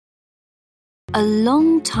A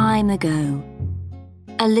long time ago,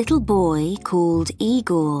 a little boy called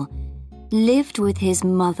Igor lived with his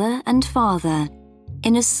mother and father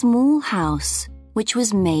in a small house which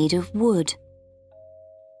was made of wood.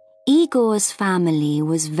 Igor's family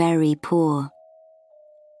was very poor.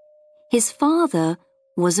 His father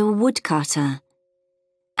was a woodcutter,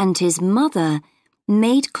 and his mother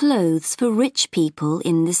made clothes for rich people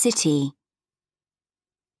in the city.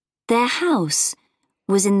 Their house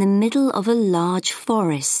was in the middle of a large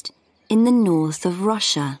forest in the north of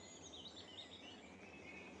Russia.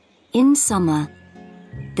 In summer,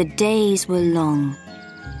 the days were long,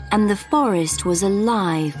 and the forest was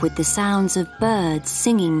alive with the sounds of birds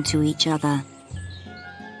singing to each other.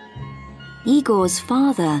 Igor's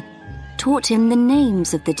father taught him the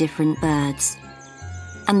names of the different birds,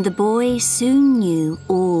 and the boy soon knew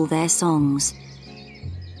all their songs.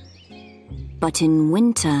 But in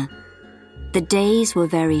winter, the days were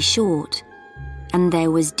very short, and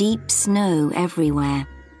there was deep snow everywhere.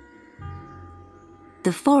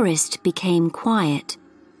 The forest became quiet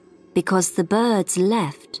because the birds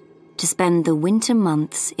left to spend the winter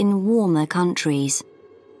months in warmer countries.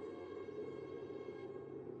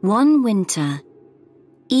 One winter,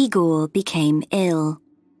 Igor became ill.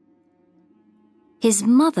 His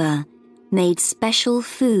mother made special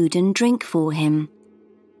food and drink for him,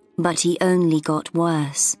 but he only got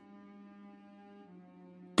worse.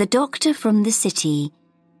 The doctor from the city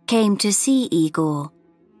came to see Igor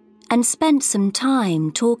and spent some time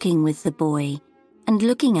talking with the boy and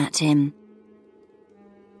looking at him.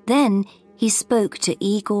 Then he spoke to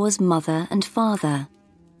Igor's mother and father.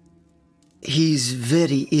 He's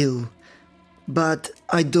very ill, but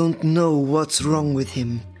I don't know what's wrong with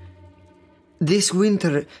him. This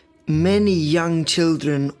winter, many young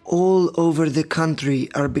children all over the country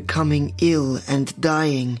are becoming ill and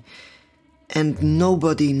dying, and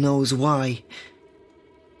nobody knows why.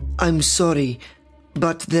 I'm sorry,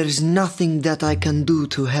 but there's nothing that I can do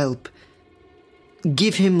to help.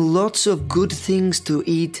 Give him lots of good things to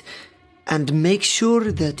eat and make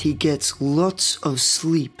sure that he gets lots of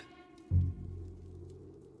sleep.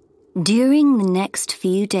 During the next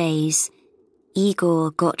few days,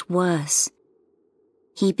 Igor got worse.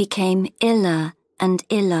 He became iller and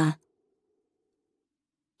iller.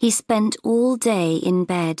 He spent all day in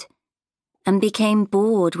bed and became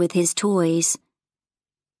bored with his toys.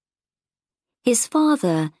 His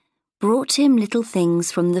father brought him little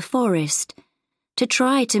things from the forest to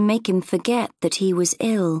try to make him forget that he was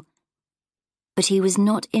ill, but he was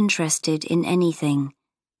not interested in anything.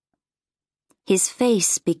 His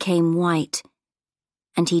face became white,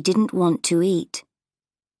 and he didn't want to eat.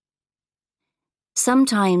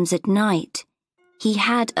 Sometimes at night, he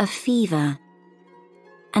had a fever,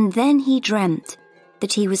 and then he dreamt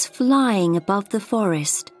that he was flying above the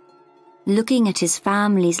forest, looking at his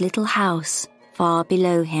family's little house far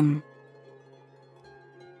below him.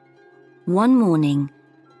 One morning,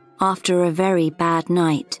 after a very bad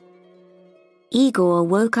night, Igor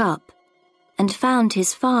woke up and found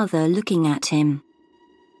his father looking at him.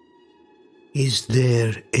 "Is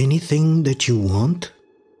there anything that you want?"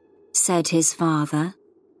 said his father.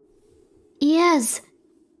 "Yes,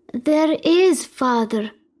 there is,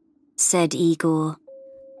 Father," said Igor.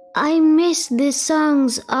 "I miss the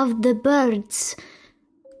songs of the birds.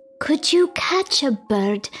 Could you catch a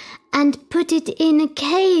bird and put it in a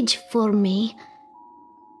cage for me?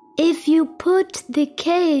 If you put the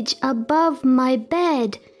cage above my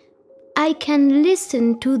bed, I can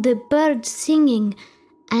listen to the birds singing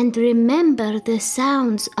and remember the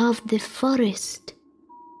sounds of the forest."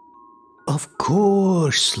 "Of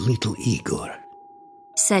course, little Igor,"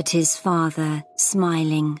 said his father,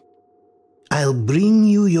 smiling. "I'll bring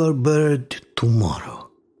you your bird tomorrow."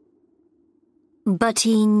 But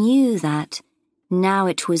he knew that, now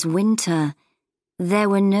it was winter, there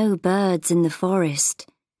were no birds in the forest.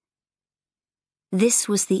 This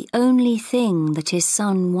was the only thing that his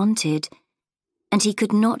son wanted, and he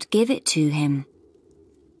could not give it to him.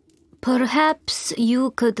 "Perhaps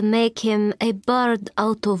you could make him a bird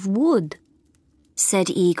out of wood," said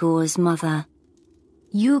Igor's mother.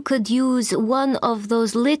 "You could use one of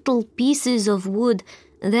those little pieces of wood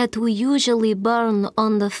that we usually burn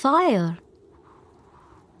on the fire."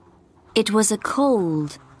 It was a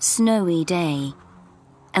cold, snowy day,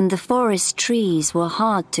 and the forest trees were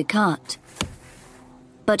hard to cut.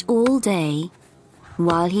 But all day,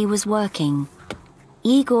 while he was working,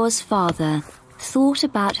 Igor's father thought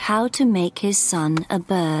about how to make his son a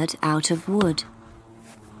bird out of wood.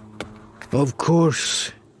 "Of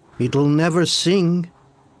course, it'll never sing,"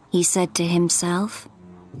 he said to himself.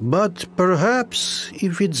 "but perhaps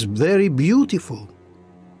if it's very beautiful,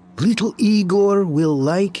 Little Igor will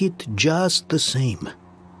like it just the same.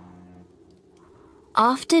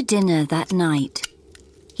 After dinner that night,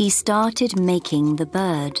 he started making the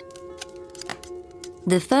bird.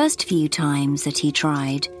 The first few times that he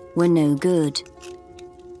tried were no good.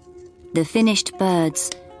 The finished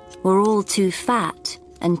birds were all too fat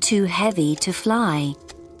and too heavy to fly.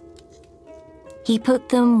 He put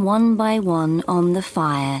them one by one on the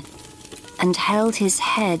fire and held his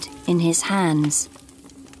head in his hands.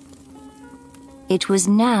 It was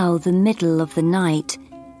now the middle of the night,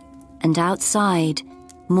 and outside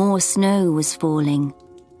more snow was falling.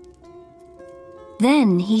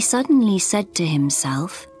 Then he suddenly said to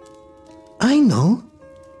himself, I know.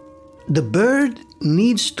 The bird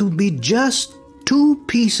needs to be just 2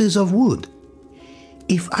 pieces of wood.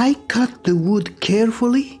 If I cut the wood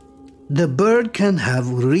carefully, the bird can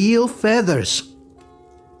have real feathers.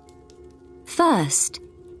 First,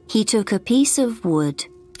 he took a piece of wood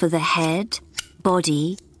for the head,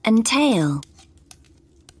 body, and tail.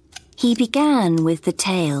 He began with the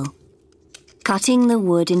tail, cutting the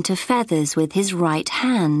wood into feathers with his right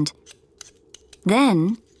hand.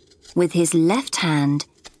 Then, with his left hand,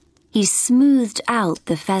 he smoothed out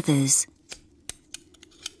the feathers.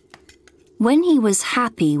 When he was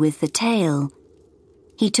happy with the tail,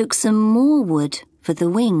 he took some more wood for the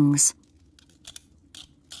wings.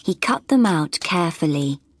 He cut them out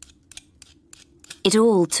carefully. It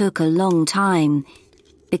all took a long time,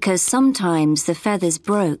 because sometimes the feathers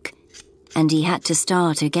broke and he had to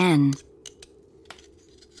start again.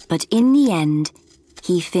 But in the end,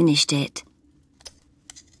 he finished it.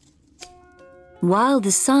 While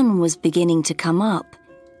the sun was beginning to come up,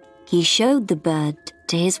 he showed the bird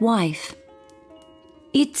to his wife.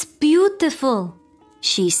 It's beautiful,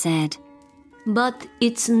 she said. but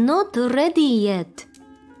it's not ready yet.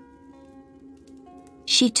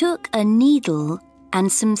 She took a needle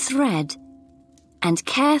and some thread and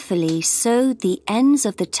carefully sewed the ends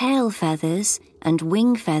of the tail feathers and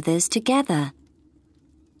wing feathers together.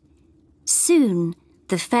 Soon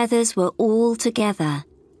the feathers were all together,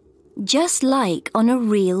 just like on a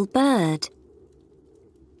real bird.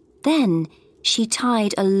 Then she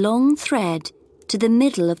tied a long thread to the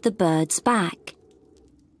middle of the bird's back.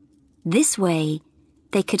 This way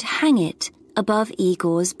they could hang it above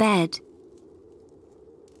Igor's bed.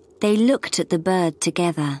 They looked at the bird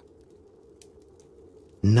together.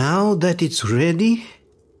 Now that it's ready,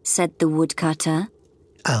 said the woodcutter,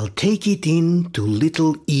 I'll take it in to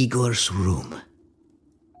little Igor's room.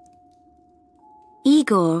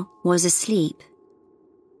 Igor was asleep.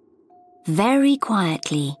 Very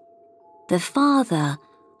quietly, the father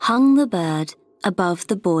hung the bird above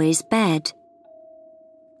the boy's bed.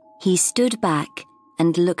 He stood back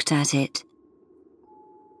and looked at it.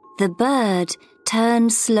 The bird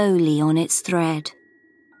turned slowly on its thread.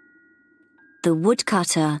 The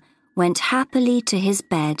woodcutter went happily to his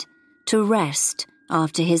bed to rest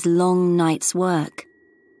after his long night's work.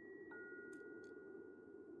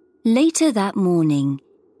 Later that morning,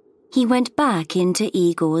 he went back into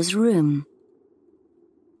Igor's room.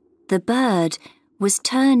 The bird was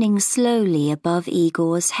turning slowly above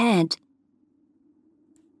Igor's head.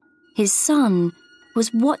 His son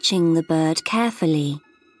was watching the bird carefully.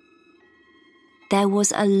 There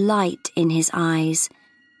was a light in his eyes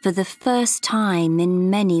for the first time in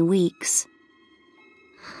many weeks.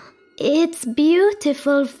 "It's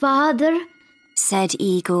beautiful, Father," said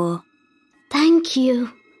Igor. "Thank you.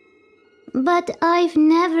 But I've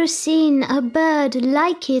never seen a bird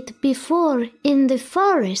like it before in the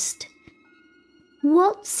forest.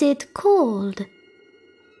 What's it called?"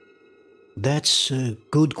 That's a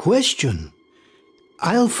good question.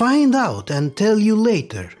 I'll find out and tell you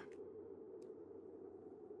later.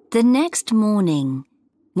 The next morning,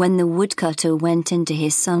 when the woodcutter went into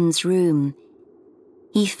his son's room,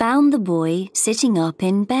 he found the boy sitting up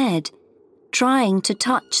in bed, trying to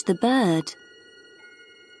touch the bird.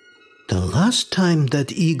 The last time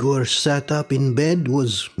that Igor sat up in bed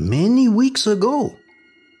was many weeks ago,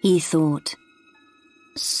 he thought.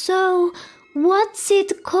 "So, what's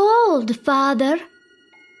it called, Father?"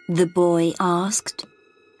 the boy asked.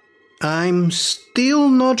 I'm still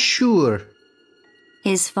not sure.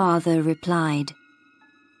 His father replied.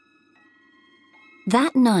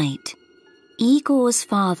 That night, Igor's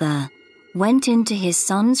father went into his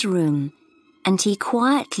son's room and he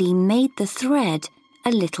quietly made the thread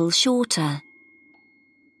a little shorter.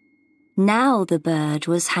 Now the bird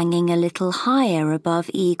was hanging a little higher above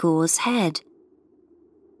Igor's head.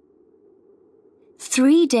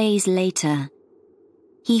 3 days later,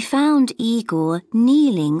 he found Igor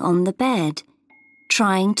kneeling on the bed,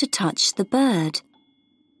 trying to touch the bird.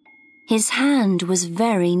 His hand was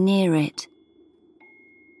very near it.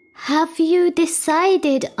 Have you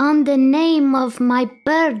decided on the name of my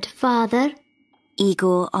bird, Father?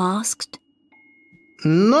 Igor asked.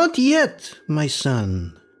 Not yet, my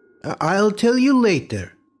son. I'll tell you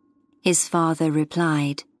later, his father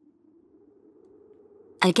replied.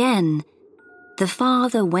 Again, the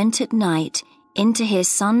father went at night into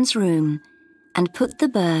his son's room and put the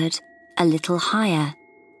bird a little higher.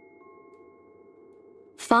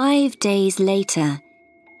 5 days later,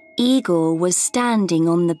 Igor was standing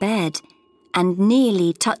on the bed and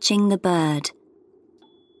nearly touching the bird.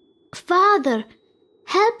 Father,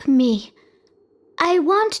 help me. I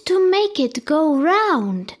want to make it go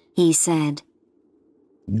round, he said.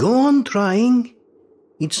 Go on trying.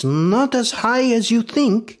 It's not as high as you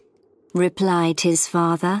think, replied his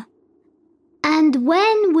father. And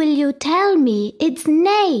when will you tell me its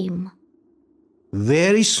name?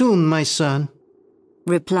 Very soon, my son,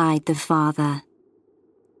 replied the father.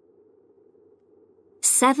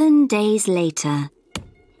 7 days later,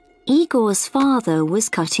 Igor's father was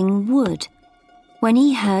cutting wood when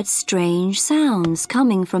he heard strange sounds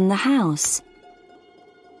coming from the house.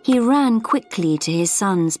 He ran quickly to his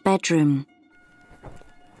son's bedroom.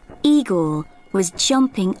 Igor was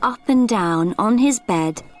jumping up and down on his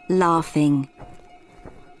bed, laughing.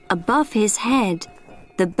 Above his head,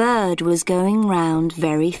 the bird was going round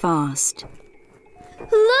very fast.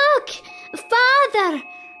 Look, Father!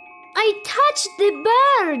 I touched the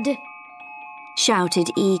bird! shouted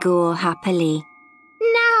Igor happily.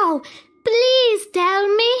 Now, please tell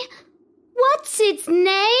me, what's its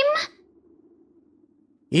name?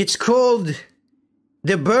 It's called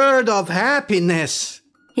the bird of happiness,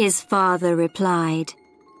 his father replied.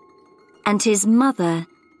 And his mother,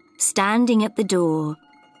 standing at the door,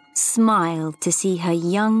 smiled to see her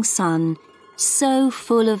young son so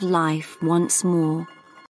full of life once more.